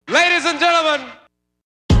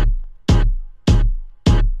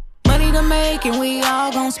and we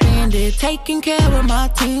all gon' spend it. Taking care of my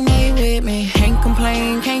teammate with me. Can't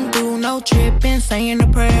complain, can't do no tripping. Saying a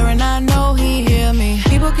prayer and I know he hear me.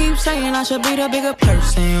 People keep saying I should be the bigger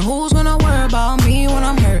person. Who's gonna worry about me when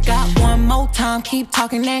I'm hurt? Got one more time, keep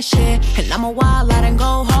talking that shit, and I'ma wild out and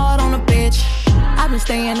go hard on a bitch. I've been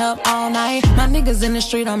staying up all night. My niggas in the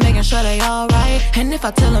street, I'm making sure they alright. And if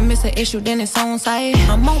I tell them it's an issue, then it's on sight.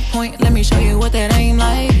 I'm on point, let me show you what that aim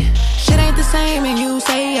like. Shit ain't the same and you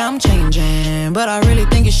say I'm changing, but I really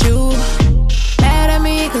think it's you. Mad at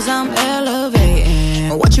me cause I'm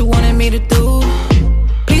elevating what you wanted me to do.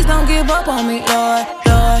 Please don't give up on me, Lord,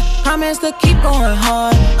 Lord. Promise to keep going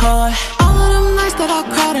hard, hard. All of them nights that I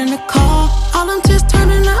cried in the car, all them just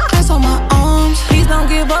turning the ice on my arms. Please don't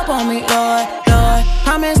give up on me, Lord, Lord.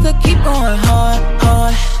 Promise to keep going hard,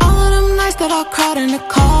 hard. All of them nights that I cried in the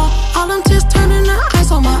car, all them just turning the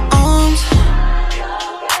ice on my arms.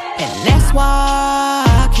 And that's why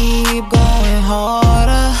I keep going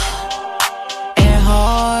harder and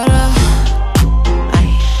harder.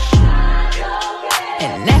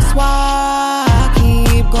 And that's why I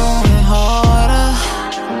keep going harder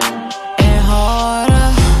and harder.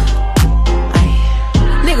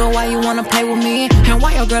 Nigga, why you wanna play with me? And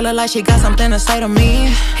why your girl look like she got something to say to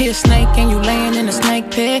me? He a snake and you laying in the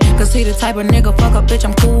snake pit. Cause he the type of nigga fuck a bitch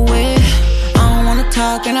I'm cool with. I don't wanna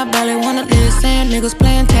talk and I barely wanna listen. Niggas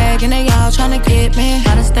playing tag and they all tryna get me.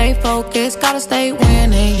 Gotta stay focused, gotta stay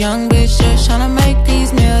winning. Young bitch just tryna make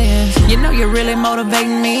these millions. You know you're really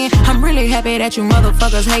motivating me. I'm really happy that you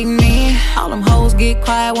motherfuckers hating me. All them hoes get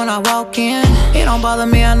quiet when I walk in. It don't bother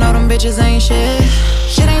me, I know them bitches ain't shit.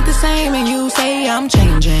 Shit ain't the same and you say I'm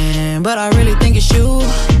changing, but I really think it's you.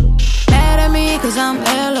 Mad at me cause I'm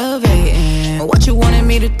elevating what you wanted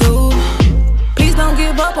me to do. Please don't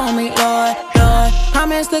give up on me, Lord, Lord.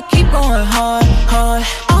 Promise to keep going hard, hard.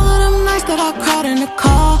 All of them nights that I cried in the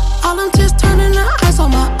car, all them just turning the ice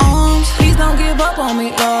on my arms. Please don't give up on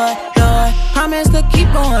me, Lord, Lord. Promise to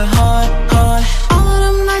keep going hard, hard. All of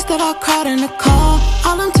them nights that I cried in the car,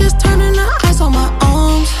 all them just turning the ice on my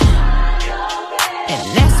arms. And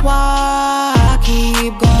that's why I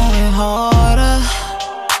keep going harder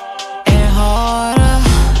and harder.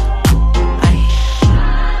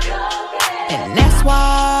 And that's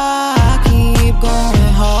why I keep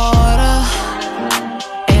going harder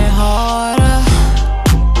and harder.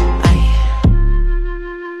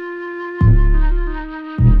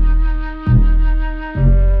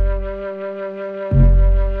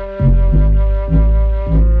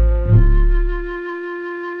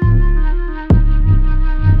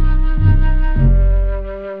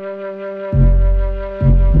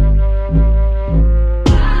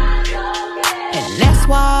 And that's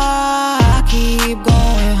why I keep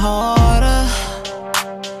going harder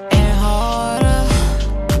and harder.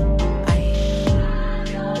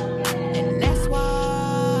 And that's why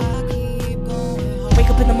I keep going harder. Wake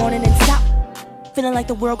up in the morning and stop, feeling like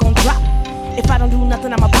the world gon' drop. If I don't do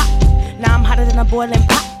nothing, I'ma pop. Now I'm hotter than a boiling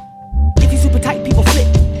pot. If you super tight, people flip.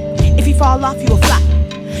 If you fall off, you a flop.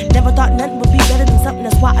 Never thought nothing would be better than something.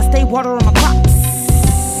 That's why I stay water on my crops.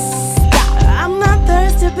 I'm not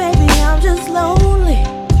thirsty, baby, I'm just lonely.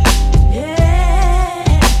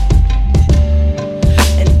 Yeah.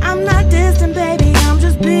 And I'm not distant, baby, I'm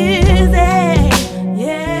just busy.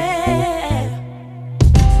 Yeah.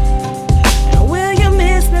 And will you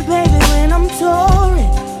miss me, baby, when I'm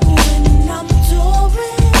touring? When I'm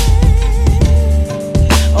touring.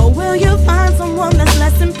 Or will you find someone that's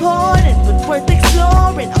less important but worth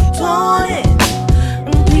exploring? I'm torn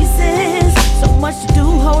in pieces. So much to do,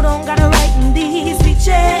 hold on, gotta write in these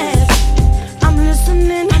speeches. I'm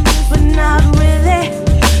listening, but not really.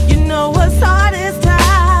 You know what's hard is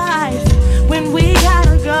times. When we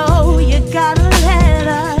gotta go, you gotta let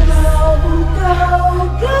us go, go,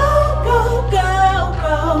 go, go,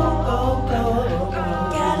 go, go, go, go.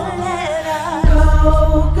 Gotta let us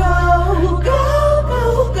go, go, go, go,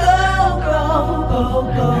 go, go, go,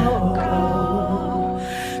 go,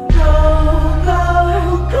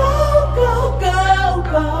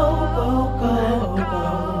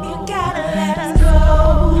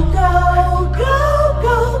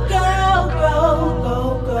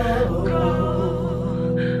 go.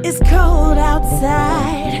 It's cold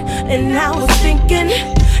outside, and I was thinking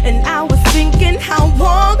how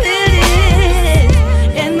warm it is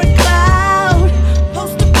in the cloud,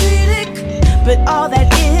 post-apocalyptic, but all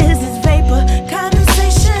that is vapor,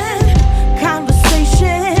 condensation,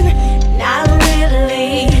 conversation, not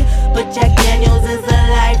really. But Jack Daniels is the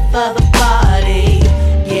life of the party.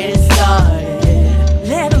 Get it started.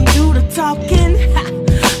 Let him do the talking.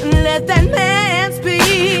 Let that man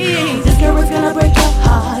speak. This girl is gonna break your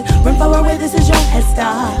heart. Run forward, this is your head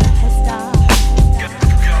start.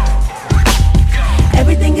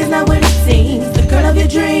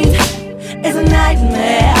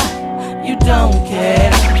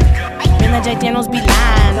 Cristianos be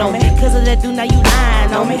lying on me. Cause of that dude, now you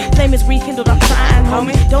lying on me. Flame is rekindled, I'm trying,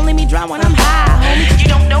 homie. Don't let me drown when I'm high, homie. You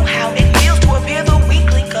don't know how it feels to appear the weak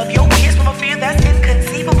link of your peers from a fear that's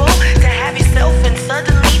inconceivable. To have yourself and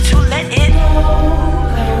suddenly to let it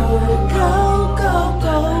go, go, go,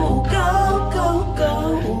 go, go, go,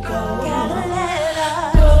 go, go. Gotta let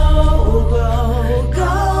her go, go,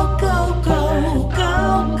 go, go, go,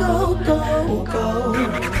 go, go, go, go.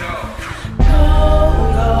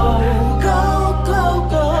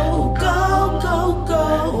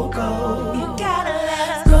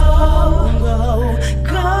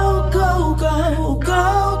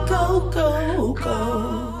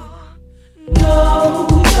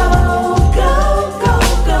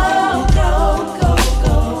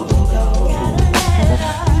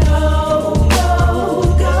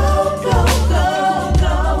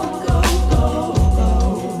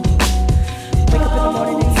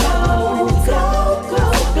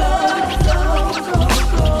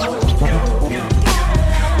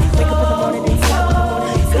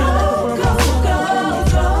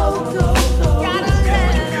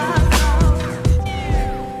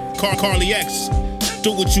 Carly X,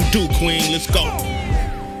 do what you do, queen. Let's go.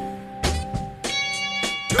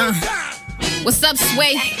 What's up,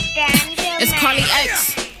 Sway? It's Carly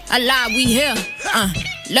X. Alive, we here.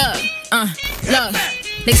 Love.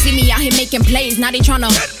 They see me out here making plays. Now they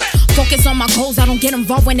tryna focus on my goals. I don't get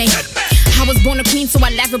involved when they. I was born a queen, so I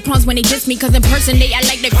laugh at prawns when they diss me. Cause in person they act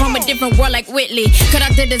like they from a different world like Whitley. Cut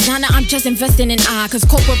out the designer, I'm just investing in I. Cause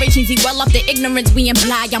corporations eat well off the ignorance we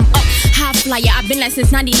imply. I'm up, high flyer, I've been like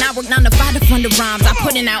since 99. Worked 9 to 5 to fund the rhymes. I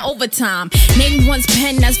put in that overtime. Name one's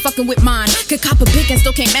pen that's fucking with mine. Could cop a big and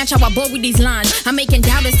still can't match how I bore with these lines. I'm making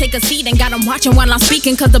doubters take a seat and got them watching while I'm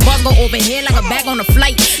speaking. Cause the bars go over here like a bag on a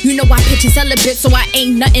flight. You know I pitch and sell a bit, so I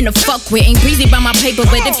ain't nothing to fuck with. Ain't breezy by my paper,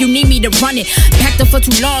 but if you need me to run it, packed up for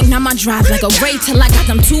too long, now my drive like a raid till I got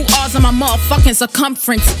them 2 R's on my motherfucking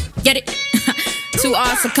circumference. Get it? 2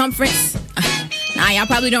 R's circumference. Nah, y'all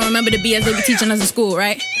probably don't remember the BS they be teaching us in school,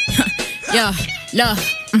 right? Yeah, love.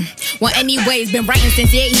 Well, anyways, been writing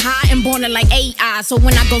since yay high and born in like AI. So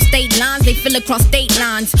when I go state lines, they fill across state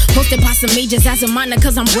lines. Posted by some majors as a minor,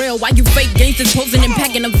 cause I'm real. Why you fake gangsters posing and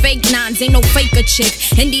packing them fake nines? Ain't no faker chick.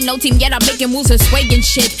 Indie no team, yet I'm making moves and swaying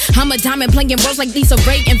shit. I'm a diamond playing roles like Lisa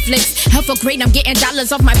Ray and flicks. Hell for great, I'm getting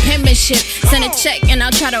dollars off my penmanship. Send a check and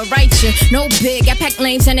I'll try to write you. No big, I pack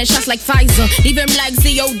lanes, sending shots like Pfizer. Leaving black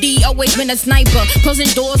COD, always been a sniper. Closing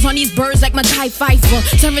doors on these birds like Mackay Pfeiffer.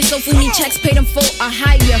 Serving so funny checks, paid them for a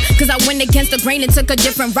higher. Cause I went against the grain and took a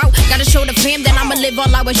different route. Gotta show the fam that I'ma live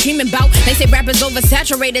all I was dreaming about. They say rappers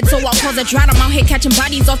oversaturated, so I'll cause a drought. I'm out here catching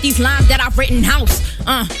bodies off these lines that I've written house.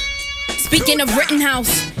 Speaking of written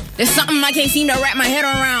house, there's something I can't seem to wrap my head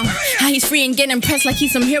around. How he's free and getting pressed like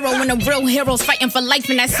he's some hero when the real hero's fighting for life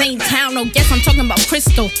in that same town. No, guess I'm talking about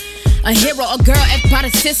Crystal. A hero, a girl, F by the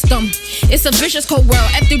system. It's a vicious cold world,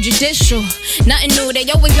 F through judicial. Nothing new, they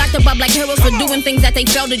always locked up like heroes for doing things that they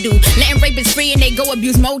failed to do. Letting rapists free and they go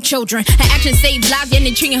abuse more children. Her actions save lives, yet they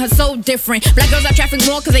treating her so different. Black girls are trafficked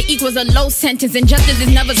more cause it equals a low sentence. And justice is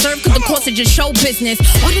never served cause the courts are just show business.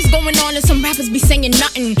 All this going on and some rappers be saying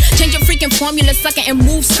nothing. Change your freaking formula, suck it and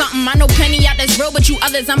move something. I know plenty out that's real, but you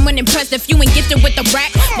others I'm unimpressed. If you ain't gifted with the rap,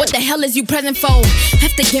 what the hell is you present for?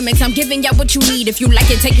 F the gimmicks, I'm giving y'all what you need. If you like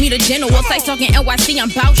it, take me to dinner. What's like talking NYC, I'm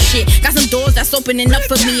bout shit. Got some doors that's opening up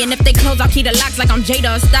for me, and if they close, I'll keep the locks like I'm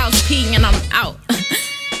Jada or Styles P, and I'm out.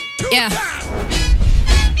 Yeah.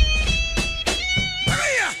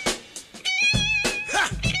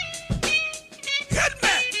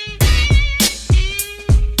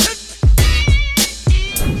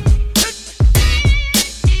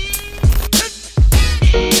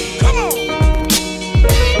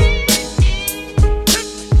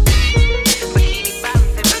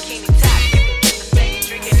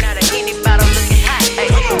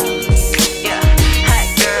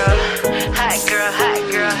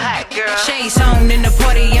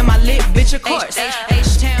 Of course,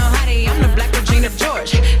 H-Town hottie, I'm the Black Regina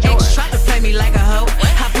George. H tried to play me like a hoe.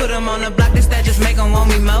 I put him on the block, this that just make him want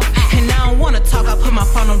me more. And I don't wanna talk, I put my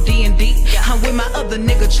phone on D&D. I'm with my other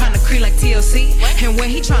nigga trying to creep like TLC. And when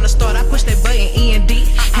he trying to start, I push that button E&D.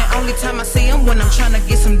 And only time I see him when I'm trying to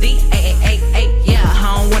get some D. Yeah,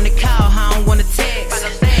 I don't wanna call, I don't wanna text.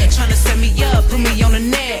 Trying to set me up, put me on the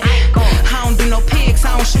net. I don't do no pics,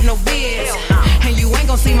 I don't shoot no bids. And you ain't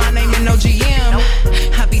gon' see my name in no GM.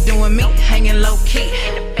 I be doing me, hanging low key.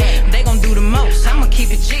 They gon' do the most, I'ma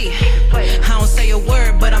keep it G. I don't say a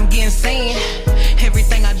word, but I'm getting seen.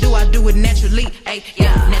 Everything I do it naturally.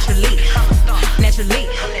 Yeah, naturally, naturally,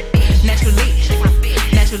 naturally,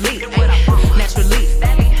 naturally, naturally,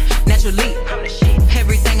 naturally.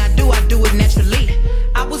 Everything I do it naturally.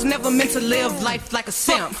 life like a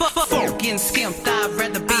simp. Fuck getting skimped, I'd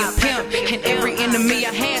rather be a pimp. And every enemy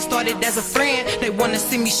I had started as a friend. They wanna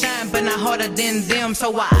see me shine, but not harder than them. So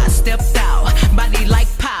I stepped out, body like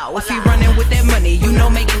pow. If he running with that money, you know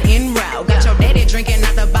making in route. Got your daddy drinking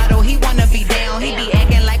out the bottle, he wanna be down. He be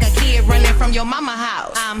acting like a kid running from your mama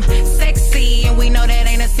house. I'm sexy and we know that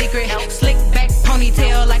ain't a secret. Slick back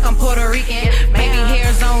ponytail like I'm Puerto Rican. Baby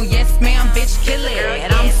hairs on, yes ma'am, bitch kill it.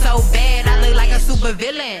 And I'm so bad, I look like a super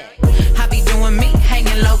villain. I be doing me,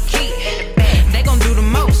 hanging low key. They gon' do the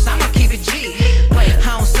most, I'ma keep it G.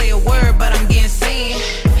 I don't say a word, but I'm getting seen.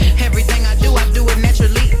 Everything I do it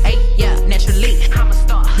naturally. Hey, yeah, naturally. I'm a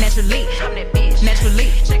star. Naturally, I'm that bitch. Naturally,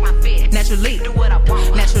 check my fit. Naturally, do what I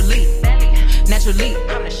want. Naturally, naturally,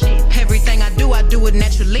 I'm the shit. Everything I do it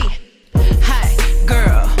naturally. Hi,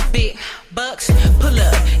 girl, big bucks, pull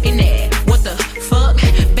up in that. What the fuck?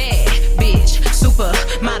 Bad bitch,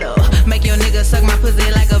 supermodel. Make your nigga suck my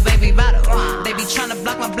pussy like a baby bottle. They be tryna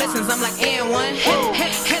block my blessings, I'm like, and one.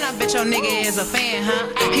 And I bet your nigga is a fan,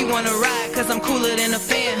 huh? He wanna ride cause I'm cooler than a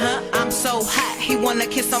fan, huh? I'm so hot, he wanna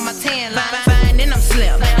kiss on my tan line. Fine and I'm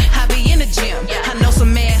slim, I be in the gym. I know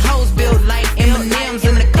some mad hoes built like Emenence.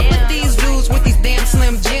 And a couple of these dudes with these damn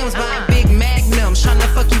slim Jims buying big magnums, tryna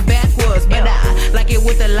fuck you backwards. But I like it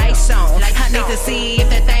with the lights on. I need to see if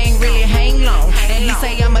that thing really hang long. And he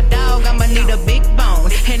say I'm a dog, I'ma need a big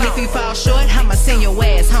bone. And if you fall short, I'ma send your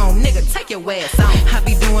ass home. Nigga, take your ass on. I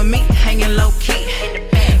be doing me, hanging low key.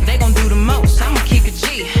 They gon' do the most, I'ma keep it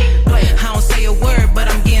G. I don't say a word, but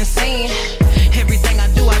I'm getting seen. Everything I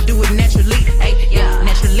do it naturally. Ay, yeah,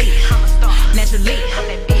 naturally. Naturally.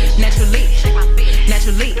 Naturally.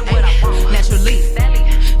 Naturally. Naturally.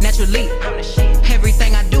 Naturally.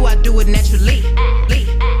 Everything I do it naturally.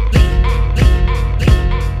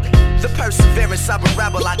 The perseverance of a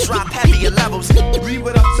rebel, I drop heavier levels. Read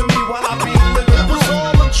what up to me while I be living. It was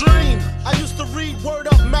all a dream. I used to read Word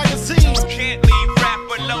Up magazines. Can't leave rap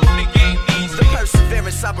alone, the game needs the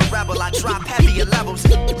perseverance of a rebel, I drop heavier levels.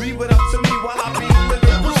 Read what up to me while I be living.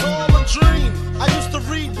 It was all a dream. I used to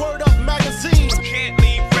read Word Up magazines. Can't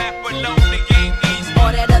leave rap alone, the game needs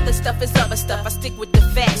all that other stuff is other stuff. I stick with the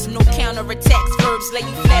facts, no counterattacks. Verbs lay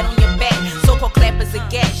you flat on your back. So-called clappers a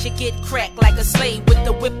gas, you get cracked like a slave with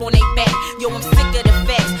the whip on their back. Yo, I'm sick of the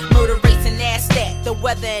facts. Murder rates and that's that. The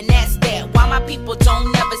weather and that's that. Why my people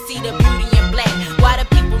don't never see the beauty in black? Why the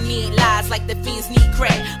people need lies like the fiends need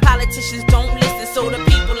crack? Politicians don't listen, so the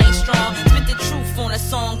people ain't strong. Spit the truth on a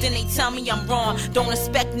song, then they tell me I'm wrong. Don't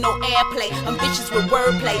expect no airplay, I'm vicious with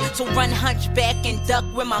wordplay. So run hunchback and duck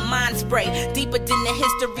where my mind spray. Deeper than the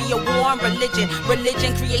history of war and religion.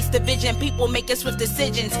 Religion creates division, people making swift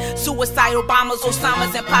decisions. Suicidal bombers,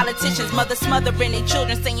 Osamas and politicians. Mothers smothering their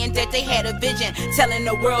children saying that they had a vision. Telling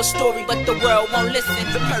the world story, but the world won't listen.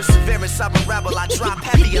 the perseverance of a rebel, I drop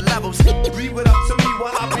heavier levels. Read what up to me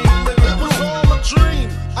while I be living. It was all a dream.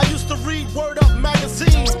 I used to read Word Up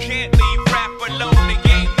magazines. Can't leave rap alone, the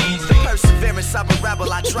game needs the perseverance of a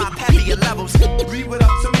rebel, I drop heavier levels. Read what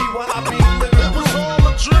up to me while I be living. It was all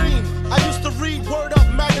a dream. I used to read Word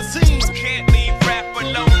Up magazines. Can't leave rap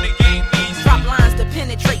alone, the game needs drop lines to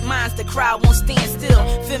penetrate minds, the crowd won't stand still.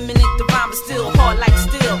 Feminine, the rhyme is still hard like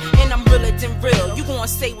steel. And I'm realer than real. You gon'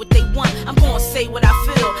 say what they want, I'm gon' say what I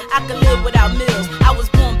feel. I can live without meals, I was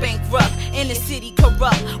born bankrupt. In the city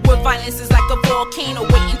corrupt, where violence is like a volcano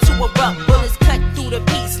waiting to erupt. Bullets cut through the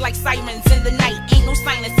peace like sirens in the night. Ain't no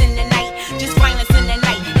silence in the night, just violence in the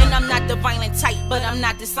night. And I'm not the violent type, but I'm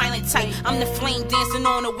not the silent type. I'm the flame dancing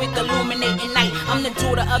on a wick illuminating night. I'm the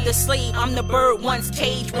daughter of the slave, I'm the bird once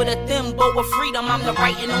caged. With a thin bow of freedom, I'm the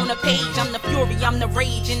writing on the page. I'm the fury, I'm the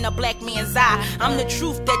rage in the black man's eye. I'm the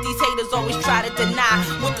truth that these haters always try to deny.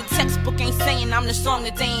 What the textbook ain't saying, I'm the song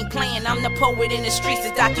that they ain't playing. I'm the poet in the streets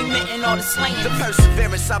that's documenting all the slaying. the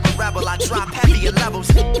perseverance of a rebel, I drop heavier levels.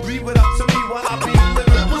 Read what up to me while I be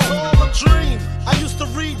living. It was all a dream. I used to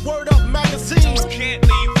read Word Up magazines. Can't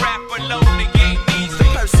leave rap alone, the game needs the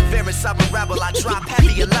perseverance of a rebel, I drop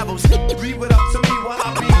heavier levels. Read what up to me while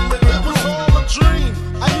I be living. It was all a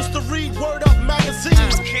dream. I used to read Word Up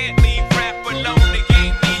magazines. Can't leave rap alone, the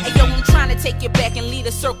game needs Hey yo, I'm trying to take you back and lead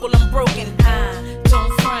a circle unbroken.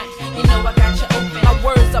 Don't front, you know I got you open. My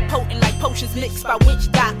words are potent like potions mixed by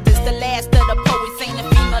witch doctors. The last of the poets ain't a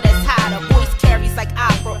female that's hot. Her voice carries like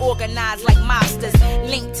opera, organized like mobsters.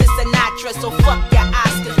 Linked to Sinatra, so fuck your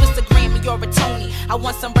Oscars. What's a Grammy or a Tony? I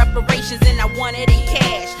want some reparations and I want it in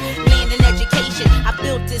cash. Land and education. nation. I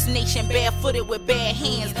built this nation barefooted with bare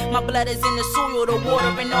hands. My blood is in the soil, the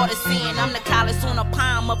water, and all the sand. I'm the callus on the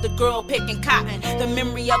palm of the girl picking cotton. The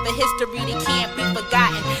memory of a history that can't be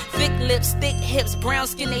forgotten. Thick lips, thick hips, brown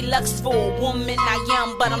skin, they lust for. Woman I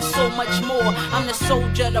am, but I'm so much more. I'm the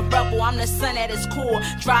soldier, the rebel, I'm the sun at its core.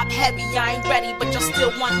 Drop heavy, I ain't ready, but y'all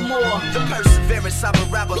still want more. The perseverance of a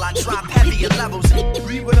rebel, I drop heavier levels.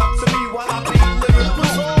 Leave it up to me while I be living. It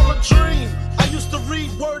was all a dream. I used to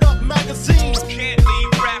read Word Up magazine. Can't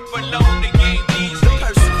leave rap alone to gain these. The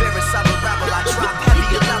perseverance of a rebel, I drop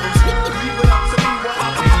heavier levels. Leave it up to me while I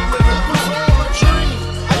be living. It was all a dream.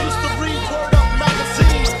 I used to read Word Up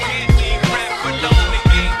magazine. Can't leave rap alone to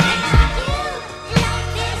gain these.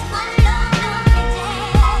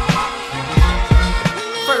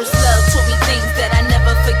 First love taught me things that I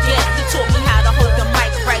never forget. He taught me how to hold the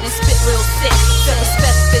mic right and spit real sick. To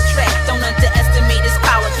respect the track, don't underestimate his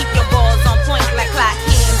power. Keep your balls on point like clock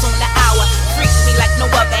hands on the hour. Freak me like no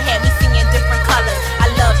other, had me singing different colors. I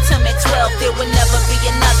loved him at 12, there would never be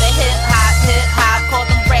another. Hip hop, call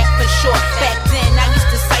them rap for short. Back then I used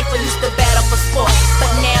to cypher, used to battle for sport. But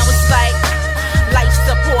now it's like life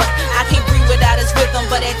support. I can't breathe without his rhythm,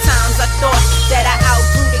 but at times I thought that I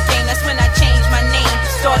outgrew the game. That's when I changed my name.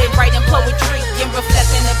 Started writing poetry and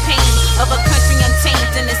reflecting the pain of a country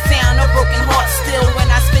untamed and the sound of broken hearts. Still, when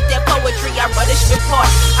I spit that poetry, I rubbish report.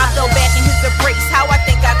 I fell back in his embrace. How I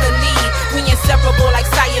think I could leave? We inseparable like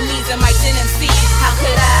Siamese and Mike and MC. How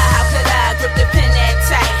could I grip the pen that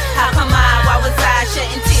tight? How come why was I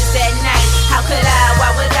shedding tears that night? How could why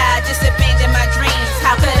would I just abandon my dreams?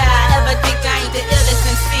 How could I ever think I ain't the illest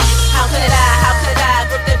MC? How could I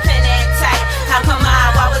grip the pen that tight? How come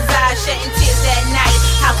why was I shedding tears that night?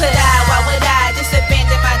 How could why would I just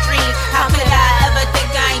abandon my dreams? How could I ever think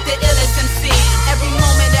I ain't the illest MC? Every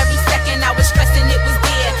moment, every second I was stressing it was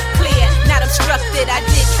there, clear, not obstructed. I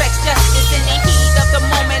did tracks justice in the heat of the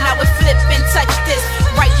moment. I would flip and touch this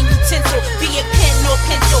writing utensil, be it pen or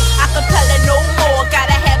pencil. Acapella no more,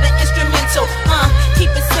 gotta have an instrumental.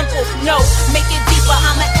 Keep it simple, no, make it deeper.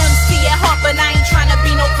 I'm an MC at heart, but I ain't tryna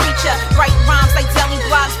be no preacher. Write rhymes like daily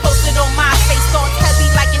blogs posted on my face. Thoughts heavy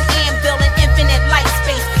like an anvil in infinite light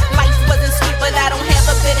space. Life wasn't sweet, but I don't have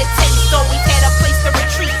a bitter taste. Always had a place to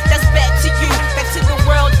retreat. That's back to you, back to the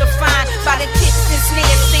world defined by the kicks and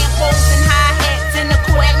snares, samples and hi-hats in the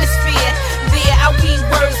cool atmosphere. There I weave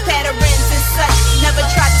words, patterns and such. Never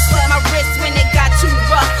tried to slit my wrist when it got too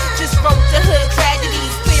rough. Just wrote the hood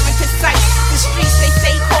tragedies, clear and concise. The streets they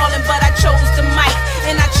say calling, but I chose the mic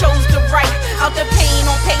and I chose to write out the pain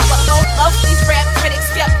on paper. Of these rap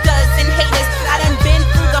critics kept